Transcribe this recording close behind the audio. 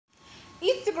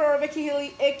your girl Becky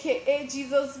Haley, aka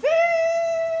Jesus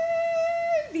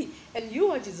Baby, and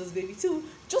you are Jesus Baby too.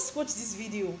 Just watch this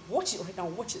video, watch it right now,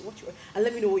 watch it, and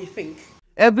let me know what you think.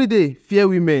 Every day, fear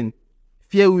women.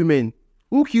 Fear women.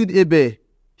 Who killed Abel?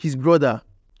 His brother.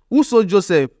 Who sold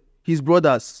Joseph? His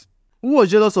brothers. Who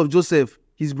was jealous of Joseph?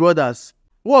 His brothers.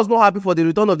 Who was not happy for the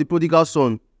return of the prodigal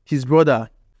son? His brother.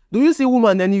 Do you see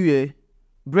woman anywhere?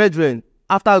 Brethren,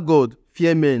 after God,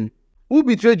 fear men. Who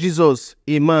betrayed Jesus?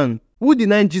 A man. Who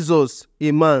denied Jesus?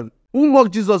 A man. Who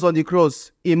mocked Jesus on the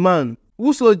cross? A man.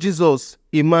 Who sold Jesus?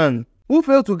 A man. Who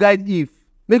failed to guide Eve?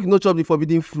 Make no chop the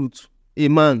forbidden fruit? A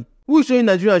man. Who is showing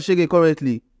Nigeria shege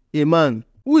currently? A man.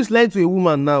 Who is lying to a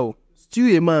woman now?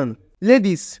 Still a man.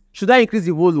 Ladies, should I increase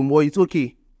the volume or it's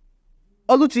okay?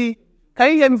 Oluchi,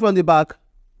 can you hear me from the back?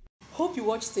 Hope you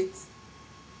watched it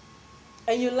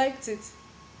and you liked it.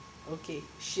 Okay,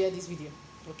 share this video,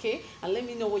 okay, and let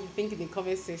me know what you think in the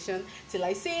comment section. Till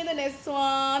I see you in the next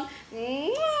one.